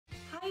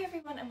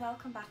everyone and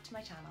welcome back to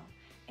my channel.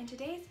 In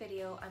today's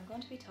video I'm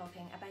going to be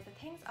talking about the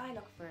things I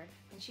look for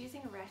when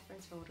choosing a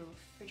reference photo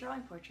for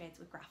drawing portraits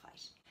with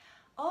graphite.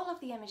 All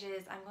of the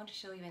images I'm going to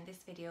show you in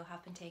this video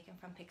have been taken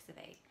from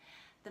Pixabay.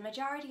 The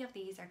majority of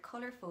these are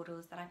colour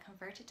photos that I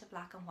converted to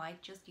black and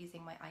white just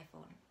using my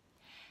iPhone.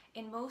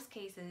 In most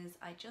cases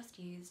I just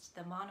used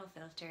the mono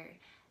filter,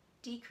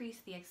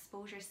 decreased the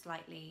exposure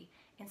slightly.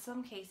 In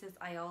some cases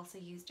I also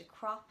used a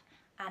crop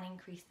and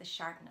increased the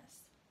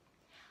sharpness.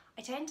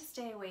 I tend to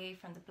stay away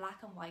from the black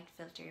and white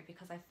filter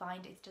because I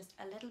find it's just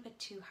a little bit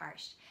too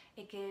harsh.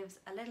 It gives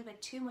a little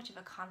bit too much of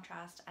a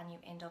contrast and you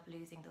end up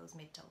losing those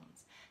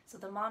midtones. So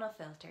the mono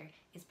filter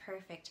is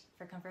perfect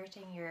for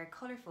converting your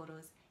colour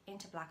photos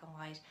into black and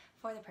white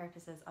for the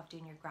purposes of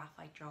doing your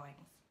graphite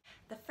drawings.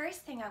 The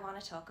first thing I want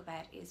to talk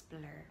about is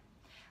blur.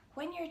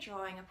 When you're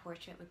drawing a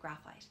portrait with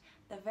graphite,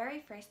 the very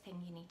first thing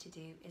you need to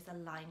do is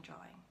a line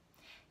drawing.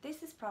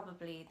 This is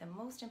probably the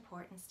most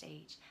important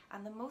stage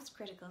and the most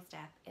critical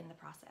step in the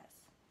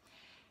process.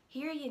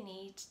 Here you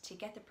need to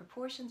get the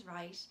proportions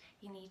right,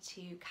 you need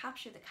to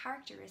capture the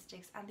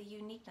characteristics and the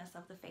uniqueness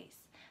of the face.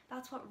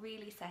 That's what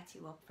really sets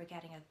you up for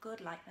getting a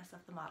good likeness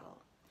of the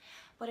model.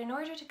 But in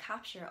order to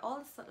capture all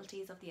the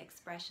subtleties of the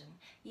expression,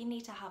 you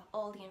need to have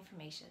all the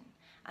information.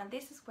 And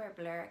this is where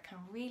blur can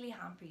really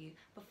hamper you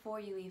before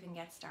you even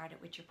get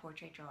started with your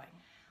portrait drawing.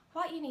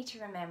 What you need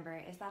to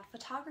remember is that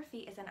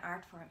photography is an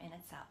art form in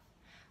itself.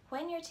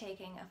 When you're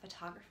taking a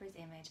photographer's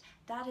image,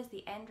 that is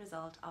the end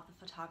result of the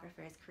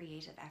photographer's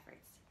creative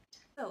efforts.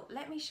 So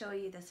let me show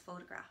you this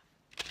photograph.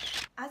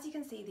 As you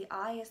can see, the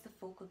eye is the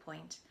focal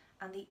point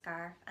and the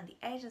scarf and the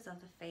edges of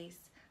the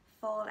face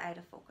fall out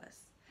of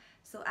focus.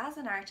 So as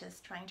an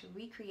artist trying to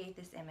recreate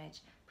this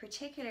image,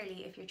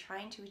 particularly if you're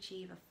trying to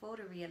achieve a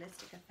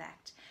photorealistic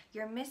effect,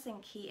 you're missing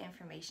key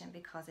information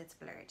because it's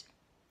blurred.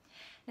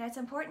 Now it's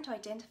important to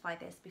identify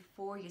this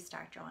before you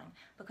start drawing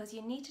because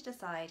you need to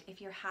decide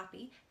if you're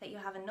happy that you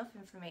have enough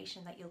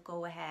information that you'll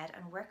go ahead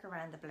and work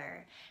around the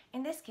blur.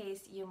 In this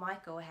case you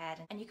might go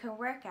ahead and you can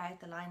work out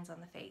the lines on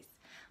the face,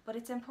 but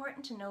it's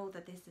important to know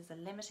that this is a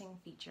limiting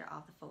feature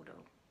of the photo.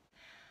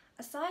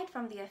 Aside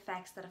from the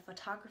effects that a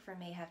photographer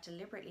may have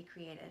deliberately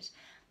created,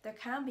 there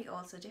can be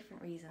also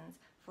different reasons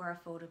for a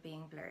photo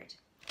being blurred.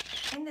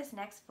 In this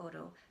next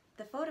photo,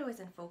 the photo is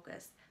in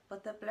focus,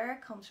 but the blur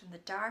comes from the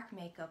dark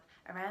makeup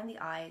around the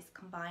eyes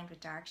combined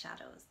with dark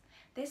shadows.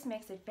 This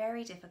makes it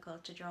very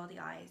difficult to draw the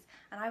eyes,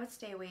 and I would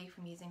stay away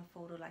from using a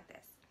photo like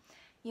this.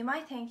 You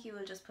might think you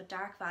will just put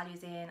dark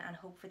values in and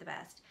hope for the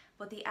best,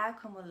 but the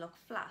outcome will look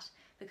flat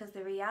because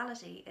the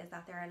reality is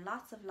that there are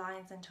lots of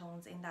lines and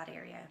tones in that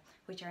area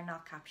which are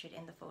not captured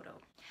in the photo.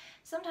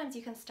 Sometimes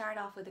you can start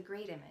off with a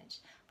great image,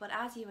 but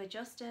as you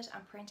adjust it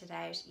and print it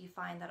out, you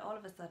find that all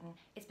of a sudden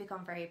it's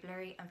become very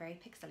blurry and very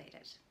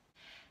pixelated.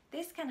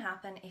 This can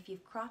happen if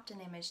you've cropped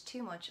an image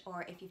too much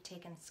or if you've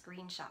taken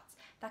screenshots.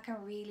 That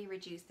can really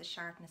reduce the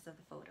sharpness of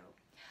the photo.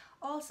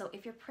 Also,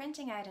 if you're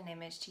printing out an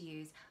image to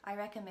use, I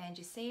recommend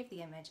you save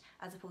the image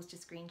as opposed to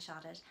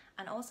screenshot it,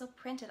 and also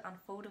print it on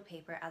photo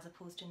paper as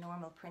opposed to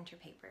normal printer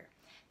paper.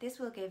 This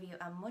will give you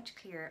a much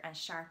clearer and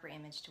sharper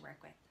image to work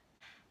with.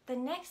 The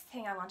next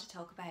thing I want to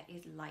talk about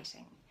is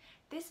lighting.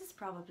 This is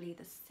probably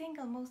the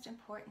single most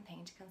important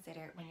thing to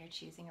consider when you're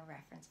choosing a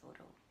reference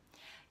photo.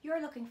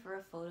 You're looking for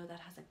a photo that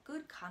has a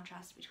good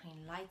contrast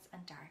between lights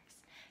and darks.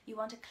 You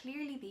want to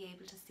clearly be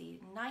able to see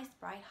nice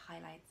bright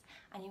highlights,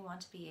 and you want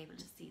to be able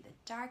to see the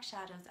dark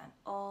shadows and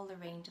all the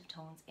range of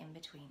tones in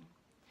between.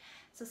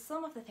 So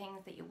some of the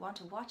things that you want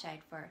to watch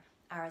out for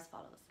are as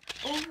follows.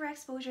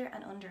 Overexposure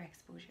and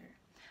underexposure.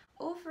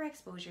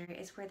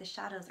 Overexposure is where the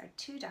shadows are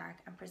too dark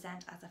and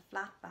present as a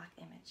flat back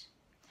image.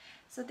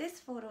 So this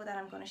photo that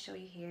I'm going to show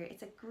you here,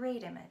 it's a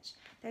great image.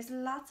 There's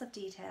lots of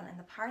detail in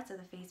the parts of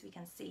the face we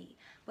can see,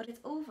 but it's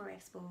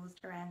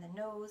overexposed around the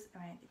nose,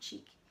 around the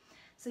cheek.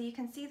 So you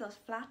can see those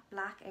flat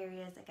black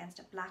areas against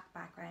a black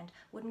background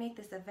would make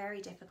this a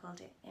very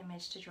difficult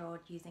image to draw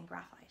using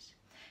graphite.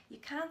 You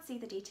can't see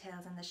the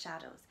details in the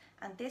shadows,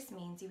 and this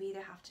means you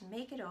either have to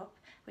make it up,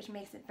 which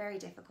makes it very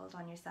difficult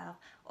on yourself,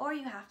 or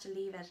you have to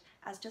leave it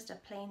as just a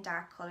plain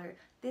dark colour.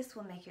 This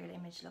will make your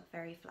image look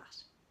very flat.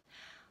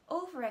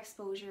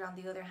 Overexposure, on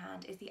the other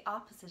hand, is the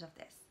opposite of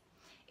this.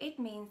 It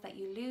means that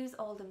you lose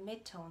all the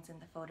midtones in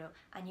the photo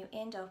and you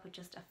end up with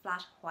just a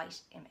flat white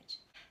image.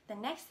 The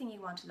next thing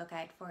you want to look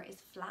out for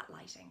is flat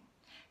lighting.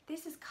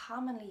 This is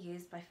commonly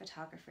used by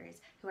photographers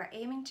who are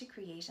aiming to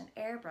create an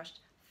airbrushed,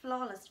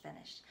 flawless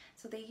finish.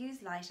 So they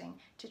use lighting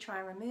to try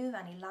and remove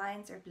any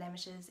lines or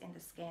blemishes in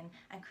the skin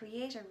and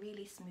create a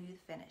really smooth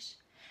finish.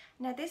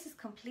 Now this is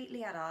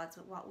completely at odds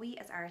with what we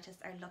as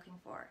artists are looking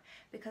for,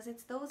 because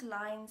it's those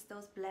lines,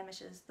 those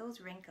blemishes,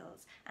 those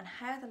wrinkles and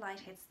how the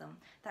light hits them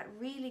that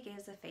really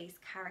gives a face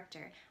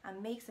character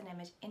and makes an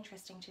image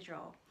interesting to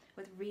draw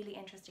with really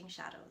interesting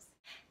shadows.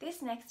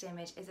 This next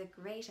image is a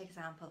great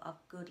example of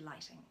good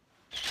lighting.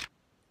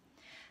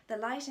 The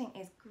lighting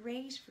is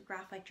great for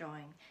graphite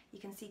drawing. You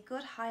can see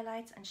good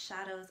highlights and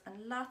shadows,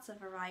 and lots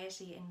of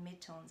variety in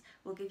midtones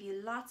will give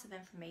you lots of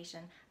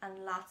information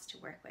and lots to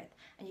work with,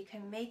 and you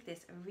can make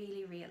this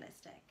really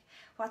realistic.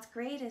 What's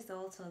great is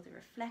also the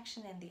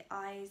reflection in the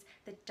eyes,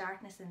 the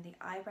darkness in the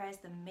eyebrows,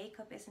 the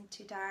makeup isn't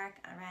too dark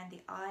around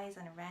the eyes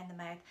and around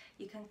the mouth.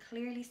 You can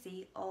clearly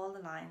see all the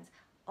lines,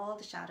 all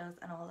the shadows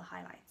and all the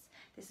highlights.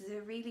 This is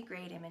a really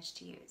great image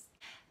to use.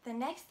 The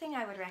next thing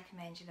I would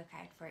recommend you look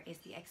out for is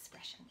the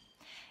expression.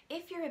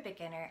 If you're a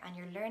beginner and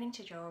you're learning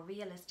to draw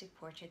realistic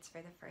portraits for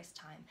the first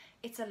time,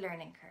 it's a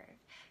learning curve.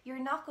 You're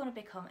not going to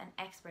become an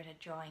expert at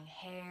drawing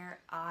hair,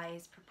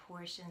 eyes,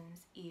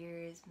 proportions,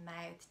 ears,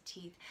 mouth,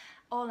 teeth,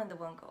 all in the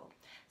one go.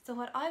 So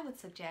what I would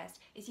suggest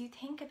is you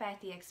think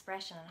about the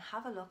expression and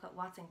have a look at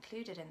what's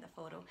included in the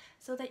photo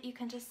so that you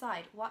can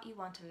decide what you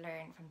want to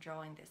learn from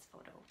drawing this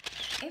photo.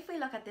 If we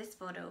look at this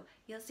photo,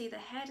 you'll see the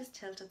head is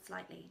tilted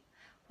slightly.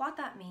 What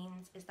that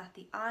means is that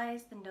the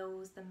eyes, the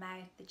nose, the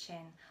mouth, the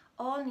chin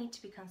all need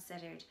to be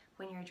considered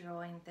when you're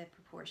drawing the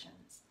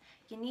proportions.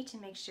 You need to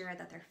make sure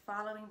that they're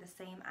following the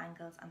same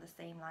angles and the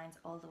same lines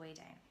all the way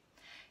down.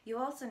 You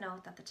also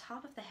note that the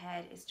top of the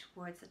head is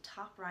towards the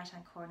top right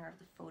hand corner of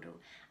the photo,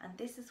 and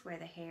this is where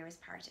the hair is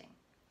parting.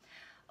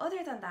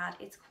 Other than that,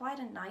 it's quite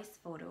a nice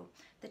photo.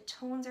 The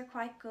tones are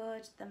quite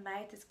good, the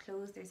mouth is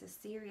closed, there's a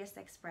serious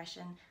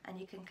expression, and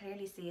you can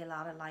clearly see a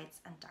lot of lights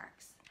and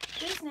darks.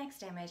 This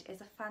next image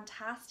is a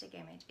fantastic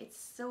image.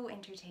 It's so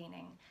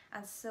entertaining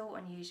and so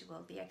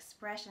unusual. The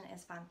expression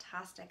is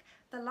fantastic.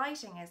 The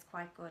lighting is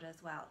quite good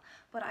as well,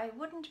 but I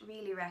wouldn't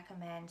really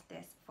recommend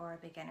this for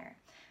a beginner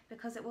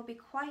because it will be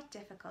quite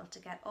difficult to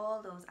get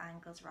all those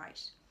angles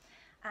right.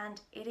 And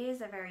it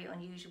is a very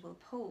unusual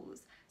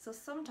pose, so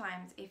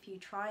sometimes if you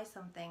try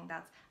something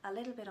that's a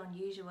little bit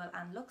unusual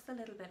and looks a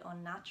little bit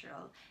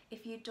unnatural,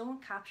 if you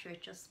don't capture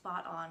it just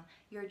spot on,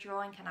 your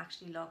drawing can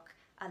actually look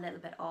a little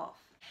bit off.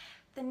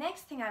 The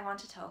next thing I want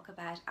to talk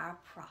about are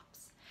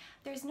props.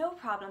 There's no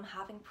problem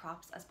having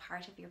props as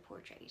part of your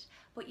portrait,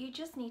 but you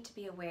just need to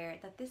be aware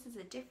that this is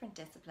a different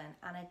discipline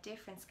and a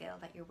different skill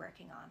that you're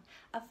working on.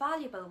 A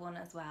valuable one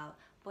as well,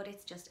 but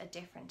it's just a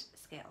different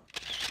skill.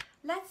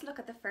 Let's look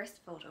at the first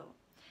photo.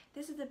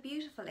 This is a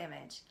beautiful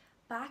image.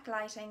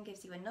 Backlighting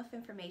gives you enough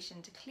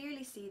information to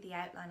clearly see the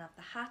outline of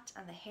the hat,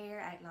 and the hair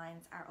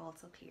outlines are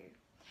also clear.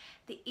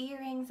 The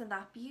earrings and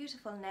that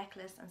beautiful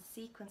necklace and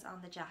sequins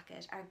on the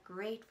jacket are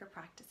great for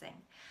practicing,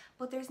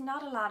 but there's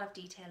not a lot of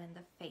detail in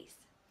the face.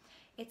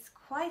 It's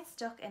quite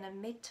stuck in a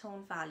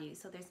mid-tone value,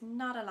 so there's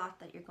not a lot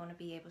that you're going to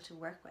be able to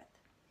work with.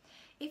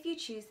 If you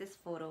choose this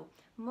photo,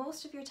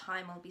 most of your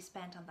time will be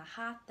spent on the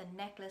hat, the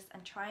necklace,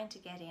 and trying to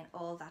get in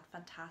all that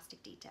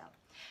fantastic detail.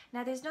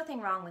 Now there's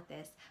nothing wrong with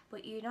this,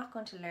 but you're not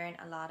going to learn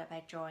a lot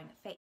about drawing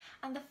a face.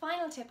 And the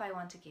final tip I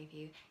want to give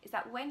you is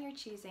that when you're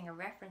choosing a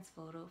reference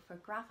photo for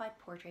graphite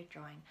portrait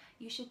drawing,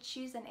 you should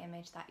choose an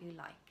image that you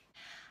like.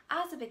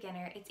 As a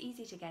beginner, it's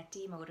easy to get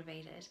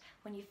demotivated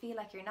when you feel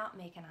like you're not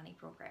making any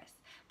progress.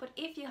 But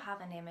if you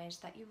have an image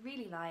that you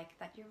really like,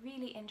 that you're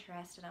really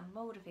interested and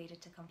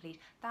motivated to complete,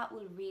 that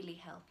will really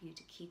help you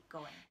to keep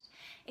going.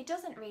 It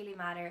doesn't really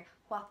matter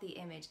what the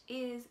image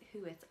is,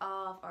 who it's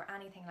of, or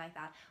anything like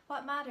that.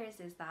 What matters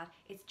is that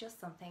it's just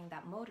something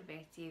that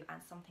motivates you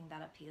and something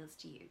that appeals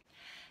to you.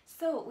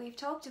 So we've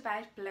talked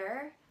about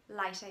blur,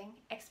 lighting,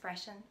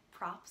 expression,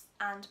 props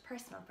and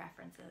personal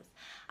preferences,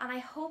 and I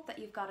hope that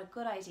you've got a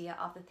good idea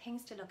of the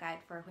things to look out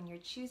for when you're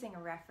choosing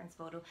a reference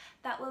photo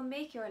that will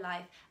make your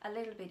life a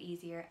little bit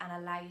easier and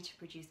allow you to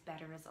produce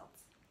better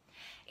results.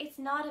 It's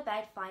not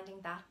about finding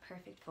that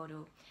perfect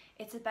photo,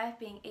 it's about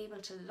being able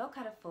to look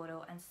at a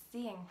photo and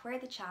seeing where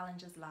the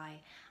challenges lie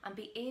and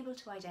be able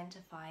to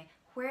identify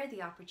where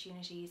the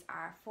opportunities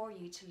are for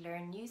you to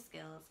learn new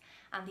skills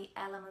and the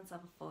elements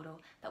of a photo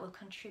that will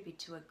contribute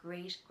to a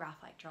great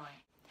graphite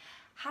drawing.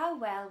 How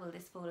well will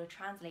this photo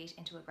translate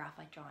into a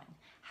graphite drawing?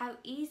 How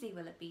easy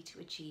will it be to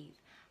achieve?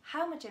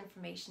 How much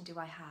information do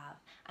I have?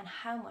 And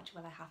how much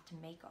will I have to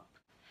make up?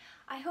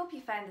 I hope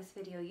you found this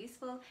video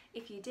useful.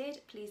 If you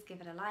did, please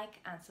give it a like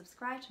and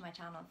subscribe to my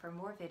channel for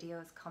more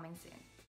videos coming soon.